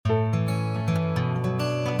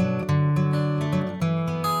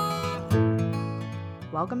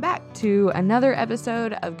welcome back to another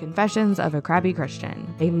episode of Confessions of a Crappy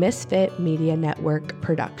Christian, a Misfit Media Network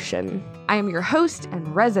production. I am your host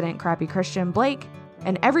and resident crappy Christian, Blake,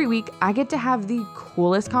 and every week I get to have the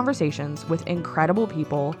coolest conversations with incredible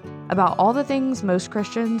people about all the things most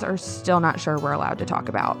Christians are still not sure we're allowed to talk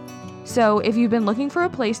about. So if you've been looking for a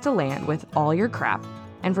place to land with all your crap,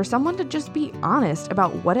 and for someone to just be honest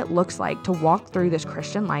about what it looks like to walk through this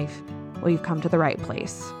Christian life, well, you've come to the right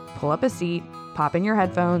place. Pull up a seat, pop in your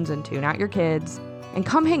headphones and tune out your kids, and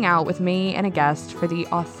come hang out with me and a guest for the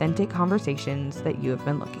authentic conversations that you have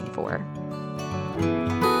been looking for.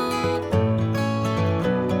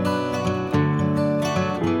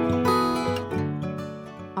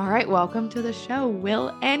 All right, welcome to the show,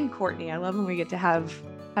 Will and Courtney. I love when we get to have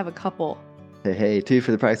a couple. Hey, two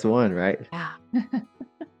for the price of one, right? Yeah.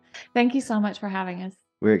 Thank you so much for having us.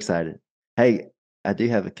 We're excited. Hey, I do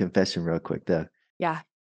have a confession real quick, though. Yeah.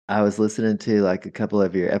 I was listening to like a couple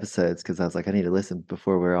of your episodes because I was like, I need to listen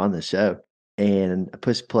before we're on the show. And I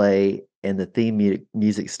pushed play and the theme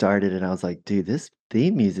music started. And I was like, dude, this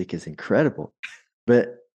theme music is incredible.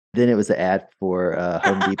 But then it was an ad for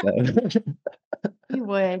Home Depot. You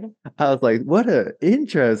would. I was like, what a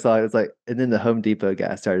intro song. It was like, and then the Home Depot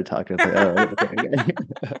guy started talking. I was like, oh, okay.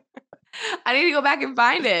 I need to go back and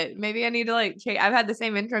find it. Maybe I need to change. I've had the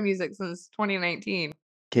same intro music since 2019.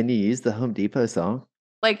 Can you use the Home Depot song?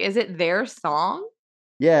 Is it their song?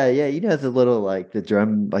 Yeah. You know the little the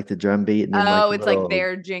drum beat. And then, it's like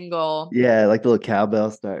their jingle. Yeah, like the little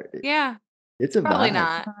cowbell start. Yeah. It's a probably vibe.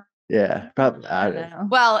 Not. Yeah, probably. I don't know.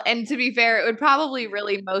 Well, and to be fair, it would probably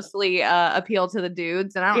really mostly appeal to the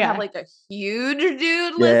dudes, and I don't have a huge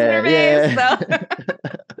dude listener base. So.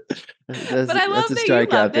 But I love that you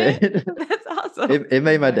loved it. That's awesome. It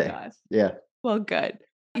made my day. Gosh. Yeah. Well, good.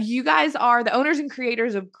 You guys are the owners and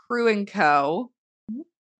creators of Crew & Co.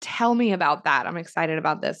 Tell me about that. I'm excited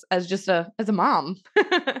about this as a mom.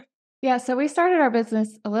 Yeah. So we started our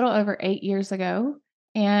business a little over 8 years ago,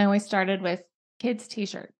 and we started with kids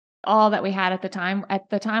t-shirts, all that we had at the time. At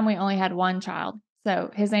the time, we only had one child. So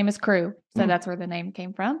his name is Crew. So that's where the name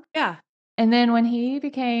came from. Yeah. And then when he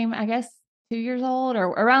became, I guess, 2 years old or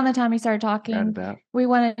around the time he started talking, we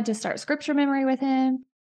wanted to start scripture memory with him.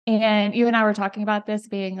 And you and I were talking about this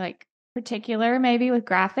being particular, maybe with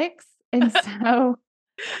graphics. And so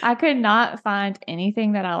I could not find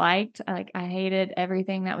anything that I liked. I hated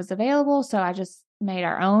everything that was available. So I just made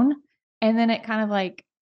our own. And then it kind of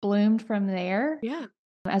bloomed from there. Yeah.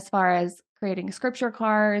 As far as creating scripture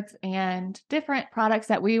cards and different products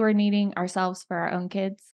that we were needing ourselves for our own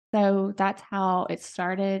kids. So that's how it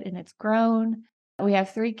started, and it's grown. We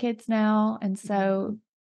have 3 kids now. And so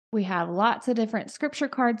we have lots of different scripture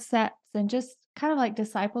card sets and just kind of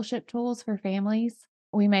discipleship tools for families.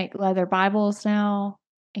 We make leather Bibles now.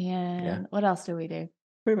 And what else do we do?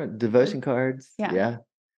 Pretty much devotion cards. Yeah.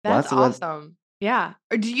 That's awesome. Yeah.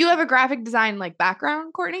 Or do you have a graphic design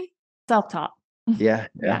background, Courtney? Self-taught. Yeah.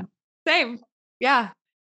 Same. Yeah.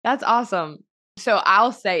 That's awesome. So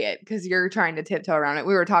I'll say it because you're trying to tiptoe around it.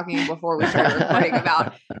 We were talking before we started recording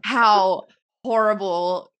about how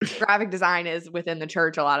horrible graphic design is within the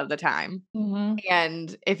church a lot of the time. Mm-hmm.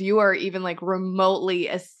 And if you are even remotely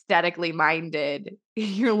aesthetically minded,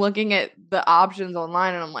 you're looking at the options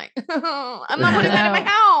online and I'm like, I'm not putting that in my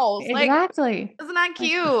house. Exactly. Isn't that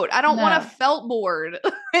cute? I don't want a felt board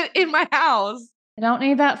in my house. I don't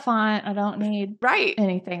need that font. I don't need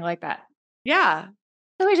anything like that. Yeah.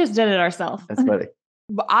 So we just did it ourselves. That's funny.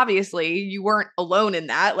 But obviously, you weren't alone in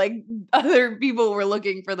that. Other people were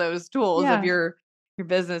looking for those tools if your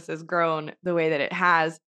business has grown the way that it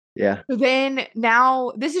has. Yeah. So then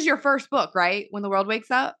now, this is your first book, right? When the World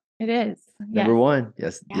Wakes Up? It is. Number 1.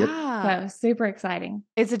 Yes. Yeah. So super exciting.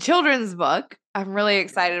 It's a children's book. I'm really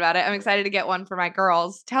excited about it. I'm excited to get one for my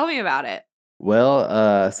girls. Tell me about it.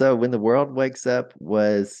 Well, so When the World Wakes Up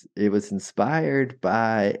was inspired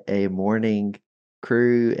by a morning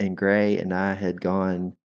Crew and Gray and I had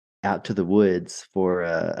gone out to the woods for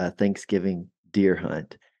a Thanksgiving deer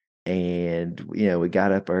hunt. And, we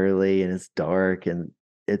got up early and it's dark and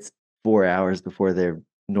it's 4 hours before their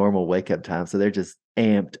normal wake up time. So they're just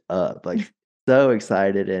amped up, so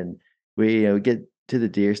excited. And we get to the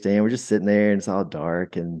deer stand. We're just sitting there and it's all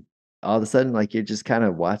dark. And all of a sudden, you're just kind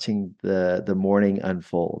of watching the morning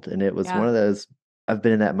unfold. And it was one of those, I've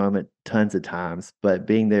been in that moment tons of times, but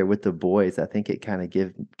being there with the boys, I think it kind of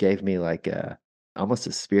gave me almost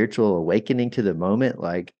a spiritual awakening to the moment,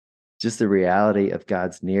 just the reality of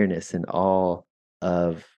God's nearness and all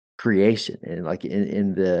of creation. And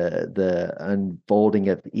in the unfolding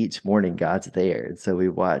of each morning, God's there. And so we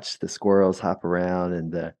watch the squirrels hop around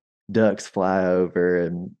and the ducks fly over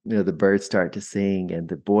and the birds start to sing and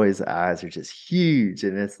the boy's eyes are just huge,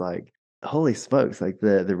 and it's like, holy smokes, like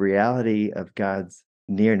the reality of God's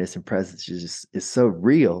nearness and presence is so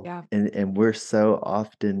real. Yeah. And we're so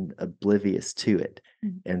often oblivious to it.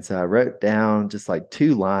 Mm-hmm. And so I wrote down just like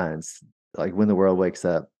 2 lines, like when the world wakes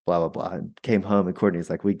up, blah blah blah, and came home and Courtney's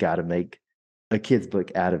like, we got to make a kid's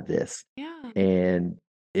book out of this. Yeah. And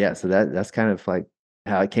yeah, so that's kind of like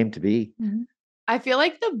how it came to be. Mm-hmm. I feel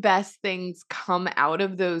like the best things come out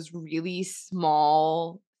of those really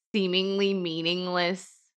small, seemingly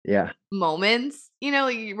meaningless moments.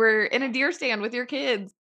 You were in a deer stand with your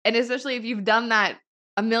kids. And especially if you've done that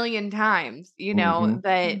a million times,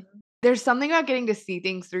 that there's something about getting to see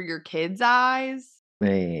things through your kids' eyes.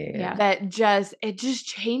 Man. That it just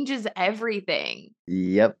changes everything.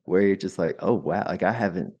 Yep. Where you're just like, oh wow, like I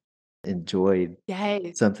haven't enjoyed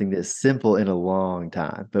something this simple in a long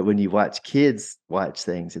time. But when you watch kids watch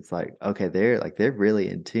things, it's like, okay, they're really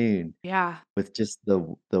in tune with just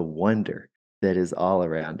the wonder that is all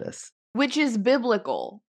around us. Which is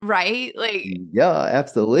biblical, right? Like, yeah,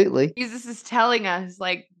 absolutely. Jesus is telling us,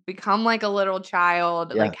 like, become like a little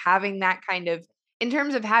child, like having that kind of, in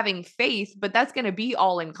terms of having faith, but that's going to be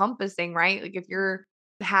all encompassing, right? Like if you're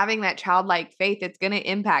having that childlike faith, it's going to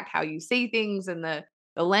impact how you say things and the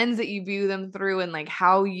lens that you view them through and like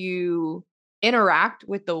how you interact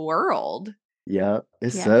with the world. Yeah,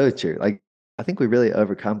 it's so true. Like, I think we really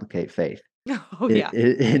overcomplicate faith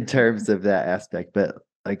in terms of that aspect, but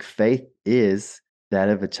like faith is that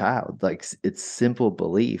of a child. Like it's simple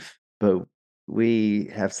belief, but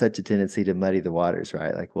we have such a tendency to muddy the waters,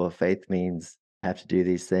 right? Like, well, faith means I have to do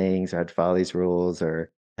these things or I have to follow these rules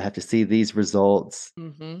or I have to see these results.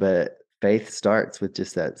 But faith starts with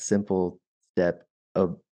just that simple step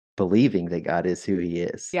of believing that God is who he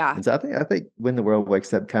is. Yeah. And so I think when the world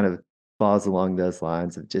wakes up kind of falls along those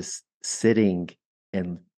lines of just sitting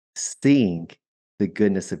and seeing the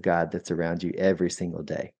goodness of God that's around you every single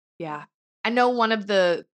day. Yeah. I know one of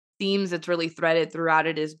the themes that's really threaded throughout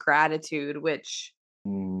it is gratitude, which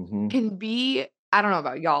can be, I don't know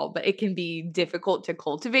about y'all, but it can be difficult to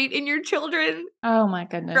cultivate in your children. Oh my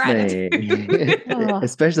goodness. Gratitude.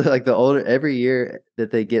 Especially like the older, every year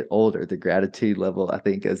that they get older, the gratitude level, I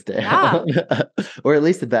think, goes down. Or at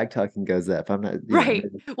least the back talking goes up. I'm not right.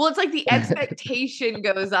 Well, it's like the expectation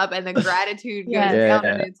goes up and the gratitude goes down.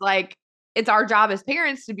 And it's like, it's our job as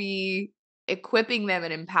parents to be equipping them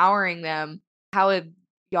and empowering them. How have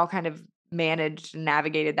y'all kind of managed and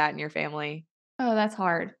navigated that in your family? Oh, that's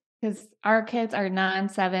hard because our kids are 9,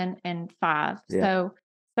 7, and 5. So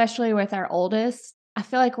especially with our oldest, I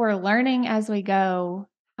feel like we're learning as we go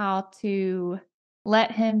how to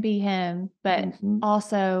let him be him, but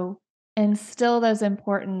also instill those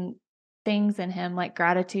important things in him like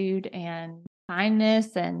gratitude and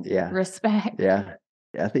kindness and respect. Yeah.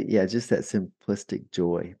 I think, just that simplistic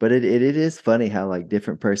joy. But it is funny how like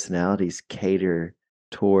different personalities cater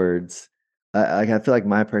towards, like I feel like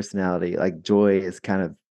my personality, like joy is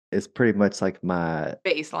pretty much like my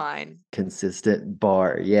baseline, consistent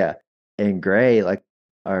bar. Yeah. And Gray, like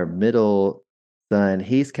our middle son,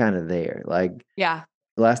 he's kind of there. Like,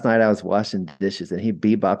 last night I was washing dishes and he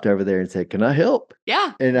bebopped over there and said, "Can I help?"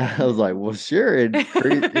 Yeah. And I was like, "Well, sure." And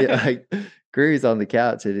Crew's on the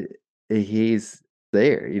couch and he's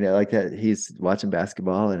there, like that. He's watching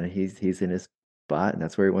basketball and he's in his spot and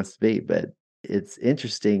that's where he wants to be. But it's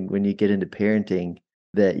interesting when you get into parenting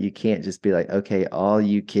that you can't just be like, okay, all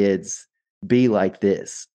you kids be like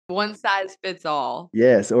this. One size fits all.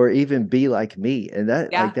 Yes, or even be like me. And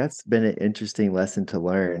that like that's been an interesting lesson to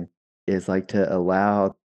learn, is like to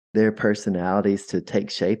allow their personalities to take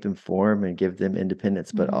shape and form and give them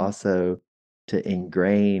independence, but also to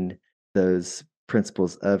ingrain those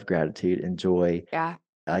principles of gratitude and joy.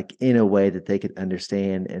 Like in a way that they could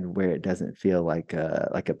understand and where it doesn't feel like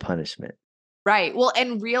a punishment. Right. Well,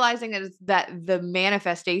 and realizing that the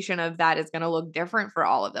manifestation of that is going to look different for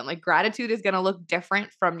all of them. Like gratitude is going to look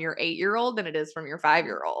different from your 8-year-old than it is from your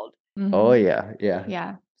 5-year-old. Oh yeah.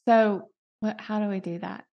 Yeah. So how do we do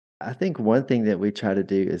that? I think one thing that we try to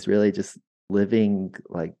do is really just living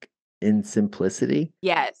like in simplicity.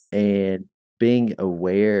 Yes. And being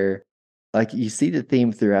aware, like you see the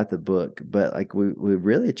theme throughout the book, but like we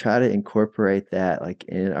really try to incorporate that like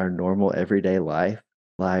in our normal everyday life,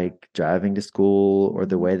 like driving to school or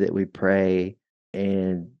the way that we pray,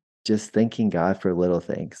 and just thanking God for little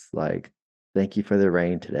things. Like, thank you for the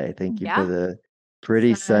rain today. Thank you for the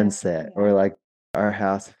pretty sunset. Or like our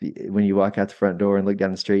house, when you walk out the front door and look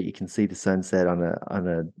down the street, you can see the sunset on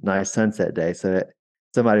a nice sunset day. So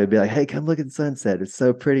somebody would be like, "Hey, come look at the sunset. It's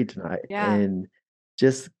so pretty tonight." And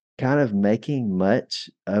just kind of making much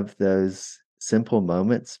of those simple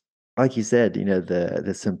moments. Like you said,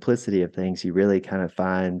 the simplicity of things, you really kind of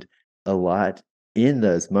find a lot in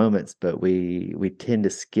those moments, but we tend to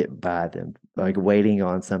skip by them, like waiting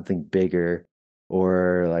on something bigger,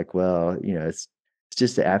 or like, well, it's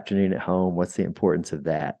just an afternoon at home. What's the importance of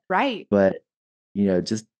that? Right. But,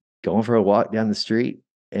 just going for a walk down the street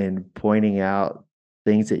and pointing out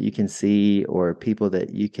things that you can see, or people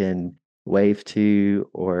that you can wave to,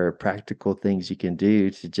 or practical things you can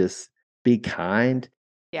do to just be kind.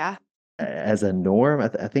 Yeah. As a norm,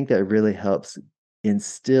 I think that really helps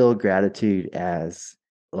instill gratitude as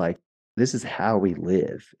like, this is how we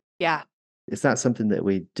live. Yeah. It's not something that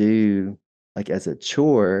we do like as a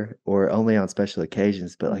chore or only on special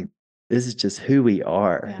occasions, but like, this is just who we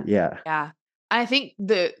are. Yeah. Yeah. I think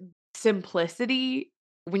the simplicity,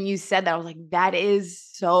 when you said that, I was like, that is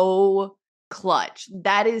so clutch.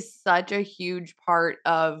 That is such a huge part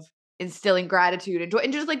of instilling gratitude and joy,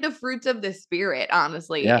 and just like the fruits of the spirit,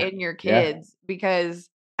 honestly, in your kids, because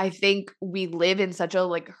I think we live in such a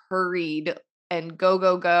like hurried and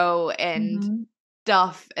go and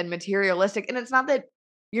stuff and materialistic. And it's not that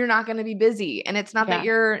you're not going to be busy, and it's not that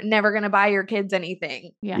you're never going to buy your kids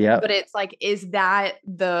anything. But it's like, is that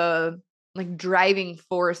the like driving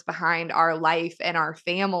force behind our life and our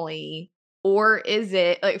family? Or is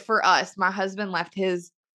it like, for us, my husband left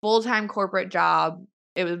his full-time corporate job.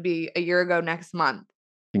 It would be a year ago next month.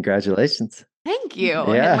 Congratulations. Thank you.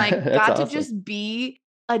 Yeah, And like got awesome. to just be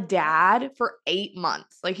a dad for 8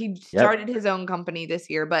 months. Like he started his own company this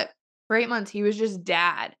year, but for 8 months he was just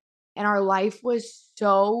dad. And our life was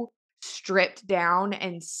so stripped down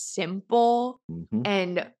and simple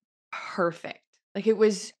and perfect. Like it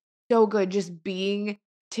was so good just being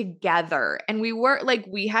together. And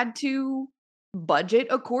we had to budget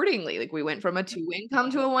accordingly. Like we went from a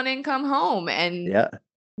 2-income to a 1-income home, and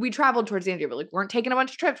we traveled towards the end of the year, but like weren't taking a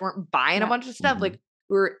bunch of trips, weren't buying a bunch of stuff. Like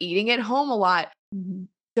we were eating at home a lot.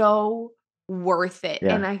 So worth it.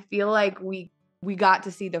 And I feel like we got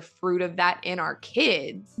to see the fruit of that in our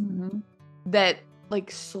kids, that like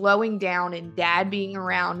slowing down and dad being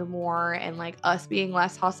around more and like us being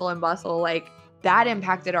less hustle and bustle, like that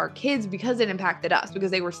impacted our kids because it impacted us, because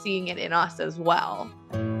they were seeing it in us as well.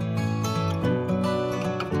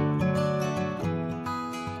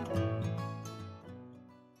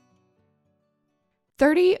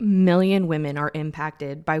 $30 million women are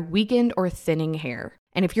impacted by weakened or thinning hair.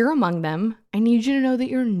 And if you're among them, I need you to know that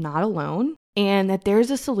you're not alone and that there's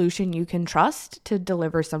a solution you can trust to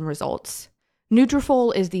deliver some results.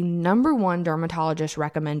 Nutrafol is the #1 dermatologist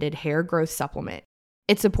recommended hair growth supplement.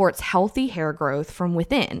 It supports healthy hair growth from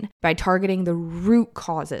within by targeting the root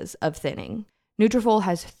causes of thinning. Nutrafol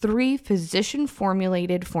has 3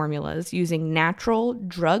 physician-formulated formulas using natural,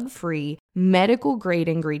 drug-free, medical-grade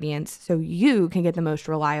ingredients so you can get the most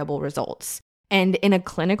reliable results. And in a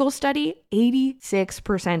clinical study,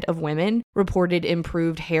 86% of women reported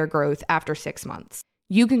improved hair growth after 6 months.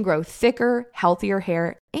 You can grow thicker, healthier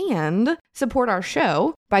hair and support our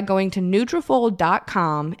show by going to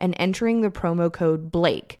Nutrafol.com and entering the promo code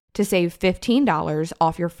Blake to save $15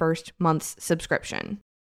 off your first month's subscription.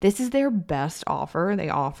 This is their best offer they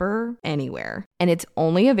offer anywhere, and it's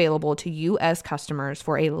only available to U.S. customers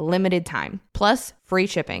for a limited time, plus free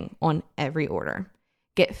shipping on every order.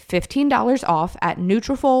 Get $15 off at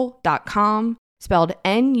Nutrafol.com, spelled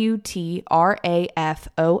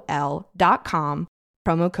Nutrafol.com,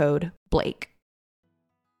 promo code Blake.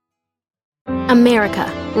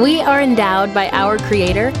 America, we are endowed by our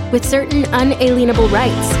Creator with certain unalienable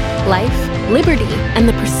rights: life, liberty, and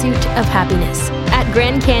the pursuit of happiness. At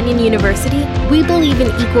Grand Canyon University, we believe in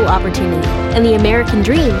equal opportunity, and the American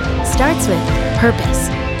dream starts with purpose.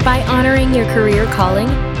 By honoring your career calling,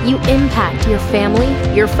 you impact your family,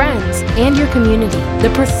 your friends, and your community. The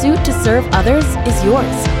pursuit to serve others is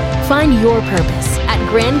yours. Find your purpose at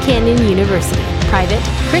Grand Canyon University. Private,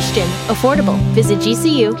 Christian, affordable. Visit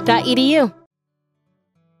gcu.edu.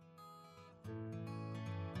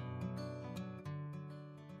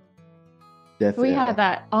 Definitely. We had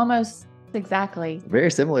that almost exactly.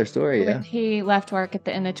 Very similar story, yeah. He left work at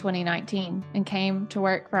the end of 2019 and came to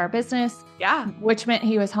work for our business. Yeah. Which meant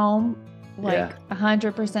he was home like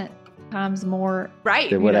 100% times more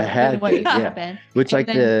than what I had been. Which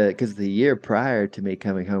because the year prior to me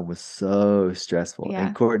coming home was so stressful.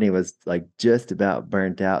 And Courtney was like just about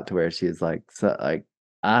burnt out to where she was like,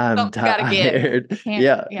 I'm tired.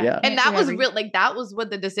 Yeah. And that was real. Like that was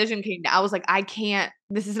what the decision came to. I was like, I can't,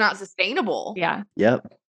 this is not sustainable. Yeah.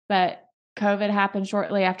 Yep. But COVID happened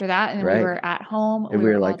shortly after that, and then we were at home. And we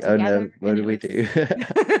were like, oh no, what did we do?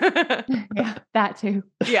 Yeah, that too.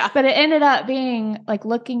 Yeah. But it ended up being like,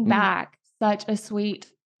 looking back, such a sweet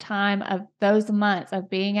time of those months of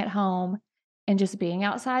being at home and just being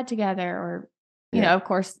outside together. Or, you know, of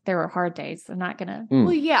course there were hard days. I'm not gonna.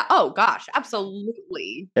 Well, yeah. Oh gosh,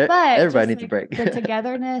 absolutely. But everybody needs a break. The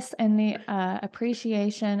togetherness and the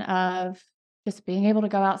appreciation of just being able to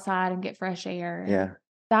go outside and get fresh air. Yeah.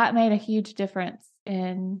 That made a huge difference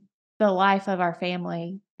in the life of our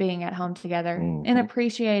family, being at home together and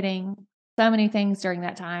appreciating so many things during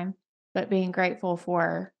that time, but being grateful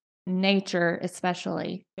for nature,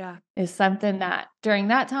 especially, is something that during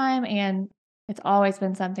that time, and it's always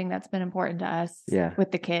been something that's been important to us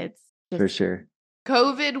with the kids. For sure.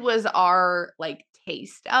 COVID was our like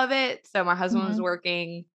taste of it. So my husband was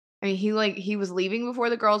working. I mean, he was leaving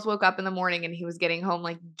before the girls woke up in the morning, and he was getting home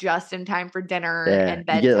like just in time for dinner and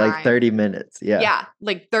bedtime. You get like 30 minutes. Yeah. Yeah.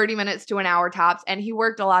 Like 30 minutes to an hour tops. And he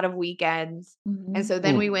worked a lot of weekends. And so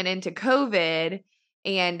then we went into COVID,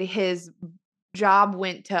 and his job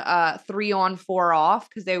went to 3 on 4 off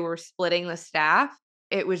because they were splitting the staff.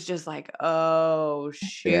 It was just like, oh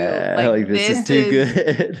shoot. Yeah, like this is too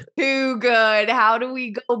good. Too good. How do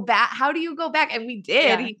we go back? How do you go back? And we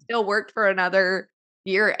did. He still worked for another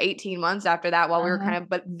year, 18 months after that while we were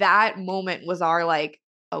but that moment was our like,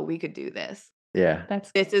 oh, we could do this. Yeah.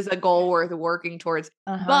 This is a goal worth working towards.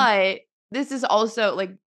 But this is also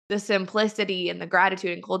like the simplicity and the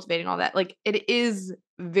gratitude and cultivating all that. Like, it is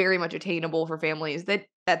very much attainable for families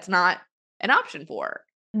that's not an option for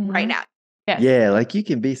right now. Yes. Yeah. Like, you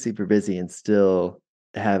can be super busy and still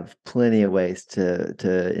have plenty of ways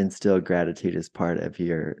to instill gratitude as part of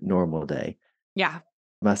your normal day. Yeah.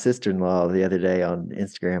 My sister-in-law the other day on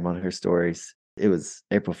Instagram on her stories, it was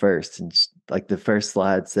April 1st. And like the first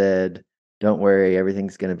slide said, don't worry,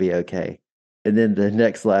 everything's going to be okay. And then the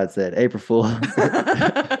next slide said, April Fool.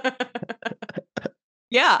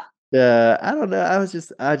 Yeah. I don't know.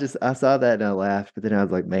 I saw that and I laughed, but then I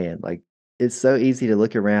was like, man, like, it's so easy to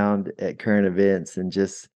look around at current events and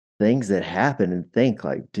just things that happen and think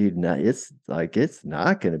like, dude, no, it's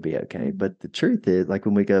not going to be okay. But the truth is, like,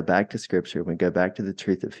 when we go back to scripture, when we go back to the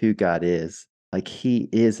truth of who God is, like, he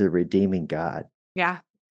is a redeeming God. Yeah.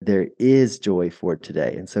 There is joy for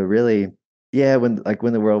today. And so really, yeah, when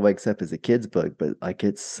the world wakes up is a kid's book, but like,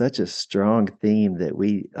 it's such a strong theme that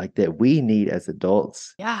we need as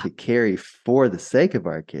adults to carry for the sake of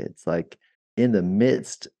our kids. Like, in the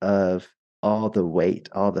midst of all the weight,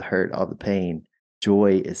 all the hurt, all the pain,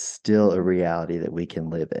 joy is still a reality that we can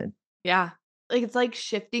live in. Yeah. Like, it's like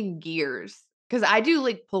shifting gears, because I do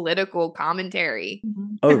like political commentary.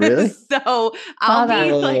 Oh, really? So I'll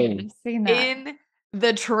be like in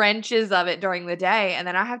the trenches of it during the day. And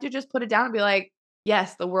then I have to just put it down and be like,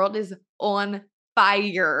 yes, the world is on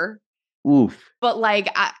fire. Oof. But like,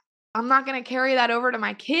 I'm not going to carry that over to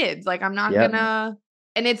my kids. Like, I'm not going to,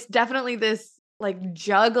 and it's definitely this like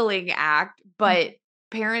juggling act, but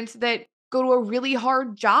parents that go to a really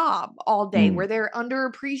hard job all day where they're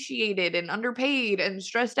underappreciated and underpaid and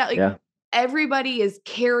stressed out. Like, everybody is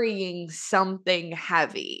carrying something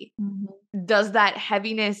heavy. Does that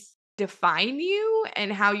heaviness define you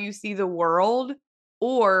and how you see the world?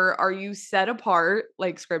 Or are you set apart,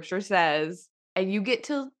 like scripture says, and you get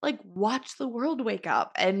to like watch the world wake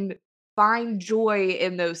up and find joy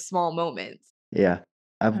in those small moments? Yeah.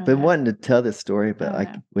 I've been wanting to tell this story, but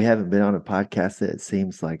we haven't been on a podcast that it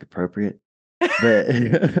seems like appropriate. But I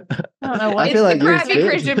don't know what. I feel like the Crappy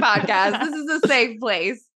Christian podcast. This is a safe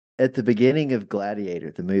place. At the beginning of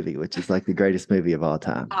Gladiator, the movie, which is like the greatest movie of all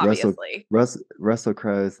time, obviously, Russell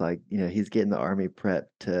Crowe's like, he's getting the army prepped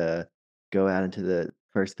to go out into the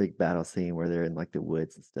first big battle scene where they're in like the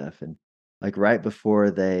woods and stuff, and like right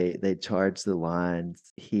before they charge the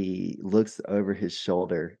lines, he looks over his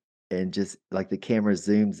shoulder. And just like the camera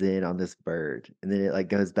zooms in on this bird, and then it like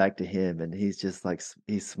goes back to him, and he's just like,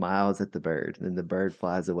 he smiles at the bird, and then the bird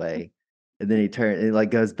flies away, and then he turns and it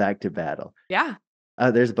like goes back to battle. Yeah.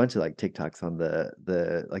 There's a bunch of like TikToks on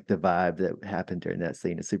the like the vibe that happened during that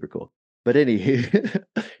scene. It's super cool. But anywho,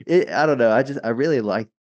 I don't know. I really like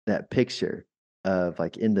that picture of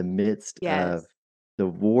like in the midst of the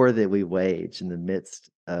war that we wage, in the midst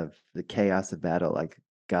of the chaos of battle, like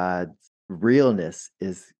God's realness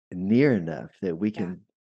is near enough that we can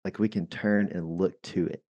turn and look to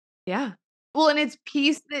it. Yeah. Well, and it's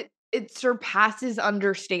peace that it surpasses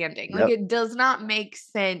understanding. Like, it does not make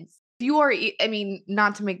sense. You are, I mean,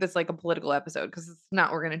 not to make this like a political episode, because it's not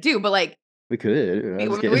what we're going to do, but like, we could.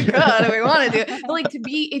 We could if we want to do. But like,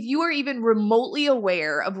 if you are even remotely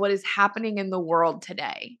aware of what is happening in the world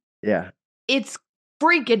today. Yeah. It's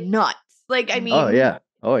freaking nuts. Like, I mean, oh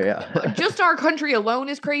yeah. Just our country alone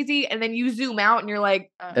is crazy. And then you zoom out and you're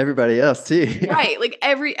like, everybody else too. Right. Like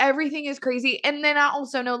everything is crazy. And then I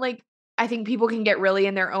also know, like, I think people can get really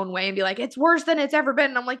in their own way and be like, it's worse than it's ever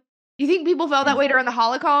been. And I'm like, you think people felt that way during the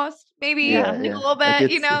Holocaust? Maybe a little bit,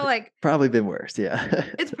 like probably been worse. Yeah.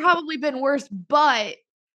 It's probably been worse, but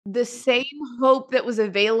the same hope that was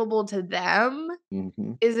available to them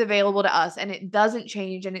is available to us, and it doesn't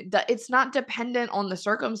change, and it's not dependent on the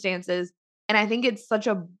circumstances. And I think it's such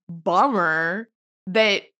a bummer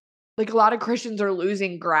that like a lot of Christians are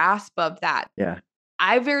losing grasp of that. Yeah.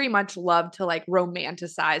 I very much love to like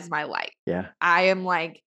romanticize my life. Yeah. I am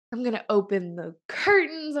like, I'm going to open the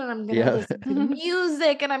curtains and I'm going to listen to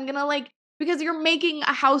music, and I'm going to like, because you're making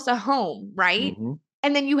a house a home, right?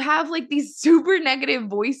 And then you have like these super negative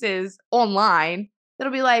voices online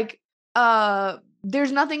that'll be like,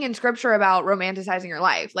 there's nothing in scripture about romanticizing your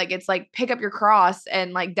life. Like, it's like, pick up your cross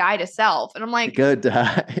and like die to self. And I'm like, go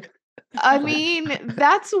die. I mean,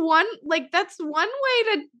 that's one way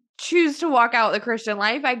to choose to walk out the Christian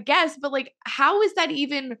life, I guess. But like, how is that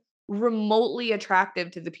even remotely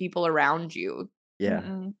attractive to the people around you? Yeah.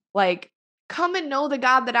 Like, come and know the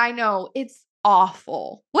God that I know. It's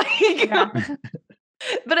awful. Like,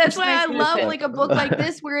 but that's why I love like a book like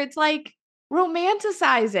this, where it's like,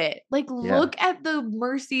 romanticize it. Like, look at the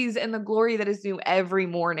mercies and the glory that is new every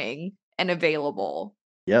morning and available.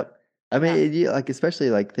 Yep. I mean, you like, especially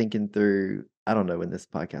like thinking through, I don't know when this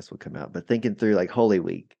podcast will come out, but thinking through like Holy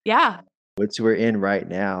Week. Yeah. Which we're in right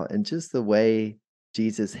now, and just the way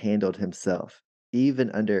Jesus handled himself, even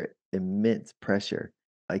under immense pressure.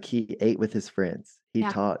 Like, he ate with his friends, he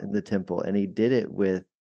taught in the temple, and he did it with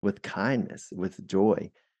kindness, with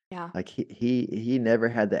joy. Yeah. Like, he never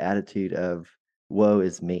had the attitude of woe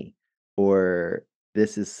is me, or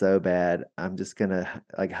this is so bad, I'm just gonna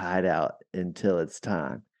like hide out until it's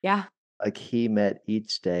time. Yeah. Like, he met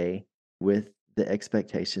each day with the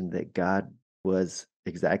expectation that God was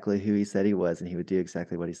exactly who he said he was, and he would do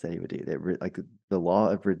exactly what he said he would do. That like the law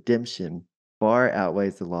of redemption far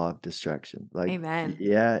outweighs the law of destruction. Like, amen.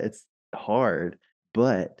 Yeah, it's hard,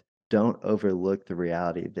 but don't overlook the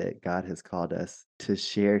reality that God has called us to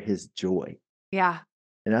share his joy. Yeah.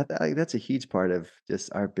 And I think that's a huge part of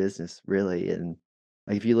just our business, really. And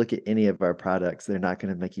like, if you look at any of our products, they're not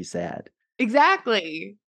going to make you sad.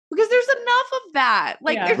 Exactly. Because there's enough of that.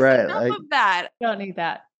 Like, there's enough of that. Don't need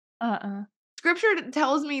that. Scripture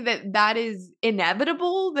tells me that is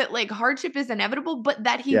inevitable, that like hardship is inevitable, but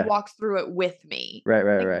that he walks through it with me.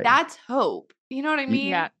 Right. That's hope. You know what I mean?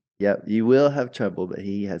 Yeah. Yep. You will have trouble, but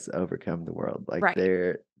he has overcome the world. Like,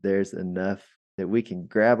 there's enough that we can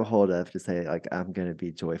grab a hold of to say, like, I'm going to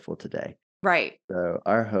be joyful today. Right. So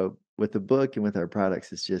our hope with the book and with our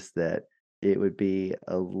products is just that it would be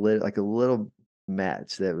a little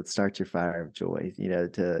match that would start your fire of joy,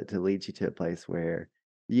 to lead you to a place where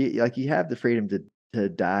you have the freedom to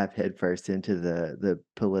dive headfirst into the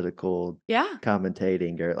political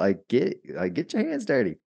commentating, or get your hands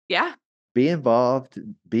dirty. Yeah. Be involved,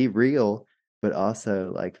 be real, but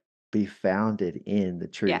also like be founded in the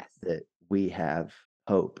truth that we have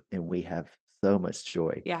hope and we have so much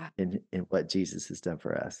joy in what Jesus has done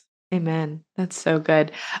for us. Amen. That's so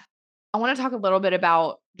good. I want to talk a little bit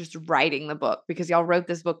about just writing the book, because y'all wrote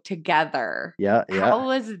this book together. Yeah. How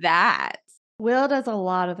was that? Will does a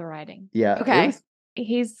lot of the writing. Yeah. Okay.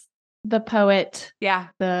 He's the poet. Yeah.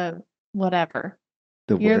 The whatever.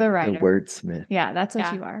 You're the writer. The wordsmith. Yeah, that's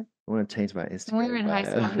what you are. I want to change my Instagram. When we were in high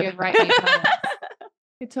school, he would write me poems.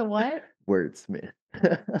 It's a what? Wordsmith.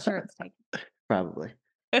 Sure, it's taken. Probably.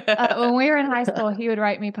 When we were in high school, he would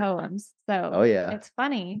write me poems. So it's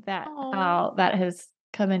funny that how that has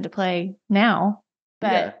come into play now.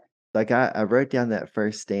 But like I wrote down that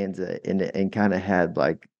first stanza and kind of had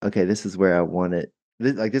like, okay, this is where I want it.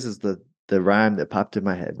 This is the rhyme that popped in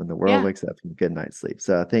my head: when the world wakes up from a good night's sleep.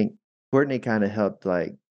 So I think Courtney kind of helped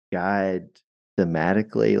like guide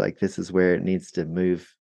thematically, like this is where it needs to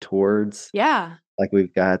move towards. Yeah. Like,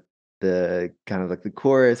 we've got the kind of like the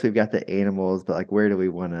chorus, we've got the animals, but like, where do we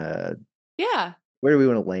want to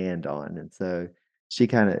land on? And so she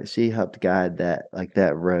helped guide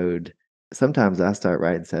that road. Sometimes I start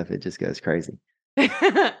writing stuff, it just goes crazy.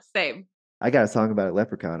 Same. I got a song about a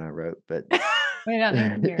leprechaun I wrote, but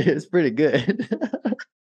it's pretty good.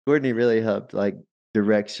 Courtney really helped like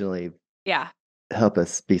directionally help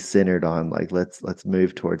us be centered on like, let's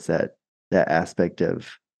move towards that aspect of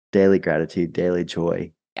daily gratitude, daily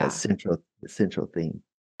joy, that central theme.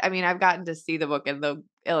 I mean, I've gotten to see the book, and the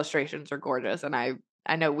illustrations are gorgeous, and I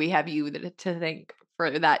know we have you to thank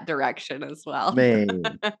for that direction as well. Man,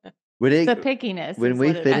 the pickiness. When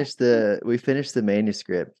we finished the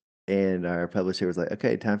manuscript, And our publisher was like,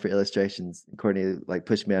 okay, time for illustrations. And Courtney like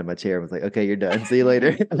pushed me out of my chair and was like, okay, you're done. See you later.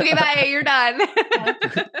 Okay, bye. You're done.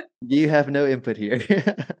 You have no input here.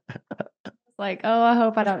 Like, oh, I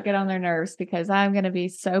hope I don't get on their nerves because I'm going to be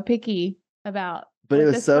so picky about. But it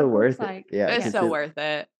was so worth it. Like. Yeah, it's so worth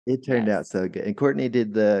it. It turned out so good. And Courtney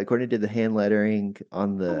did the hand lettering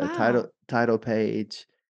on the title page,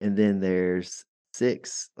 and then there's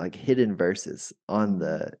 6 like hidden verses on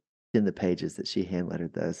the pages that she hand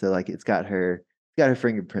lettered those. So like it's got her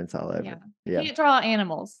fingerprints all over. Yeah. I can't draw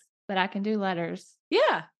animals, but I can do letters.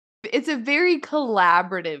 Yeah. It's a very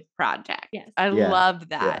collaborative project. Yes. I loved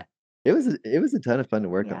that. Yeah. It was a ton of fun to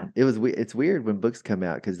work on. It's weird when books come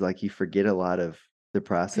out because like you forget a lot of the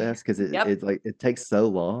process because it's like it takes so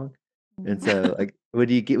long. And so like when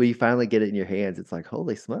you finally get it in your hands, it's like,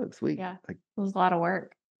 holy smokes, like it was a lot of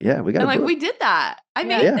work. Yeah, we got like we did that. I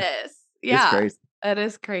made this. Yeah. It's crazy. That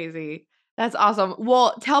is crazy. That's awesome.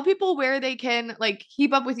 Well, tell people where they can like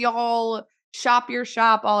keep up with y'all, shop your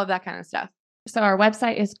shop, all of that kind of stuff. So our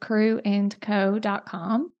website is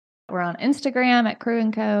crewandco.com. We're on Instagram at Crew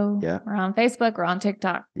and Co. Yeah. We're on Facebook. We're on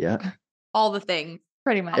TikTok. Yeah. All the things.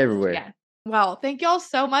 Pretty much. Everywhere. Yeah. Wow. Thank y'all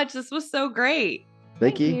so much. This was so great.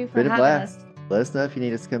 Thank you. Been a blast. Let us know if you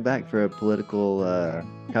need us to come back for a political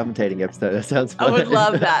commentating episode. That sounds fun. I would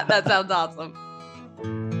love that. That sounds awesome.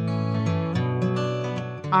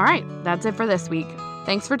 All right. That's it for this week.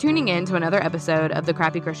 Thanks for tuning in to another episode of the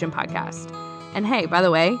Crappy Christian Podcast. And hey, by the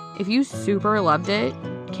way, if you super loved it,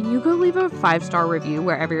 can you go leave a 5-star review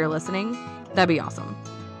wherever you're listening? That'd be awesome.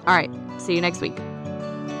 All right. See you next week.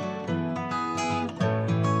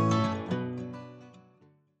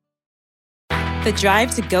 The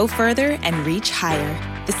drive to go further and reach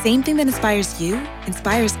higher. The same thing that inspires you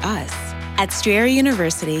inspires us. At Strayer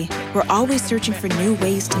University, we're always searching for new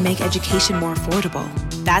ways to make education more affordable.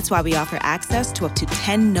 That's why we offer access to up to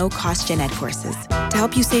 10 no-cost gen ed courses to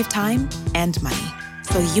help you save time and money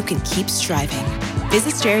so you can keep striving.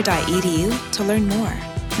 Visit strayer.edu to learn more.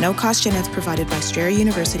 No-cost gen eds provided by Strayer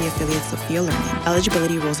University affiliate Sophia Learning.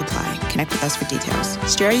 Eligibility rules apply. Connect with us for details.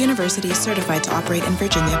 Strayer University is certified to operate in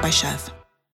Virginia by Chev.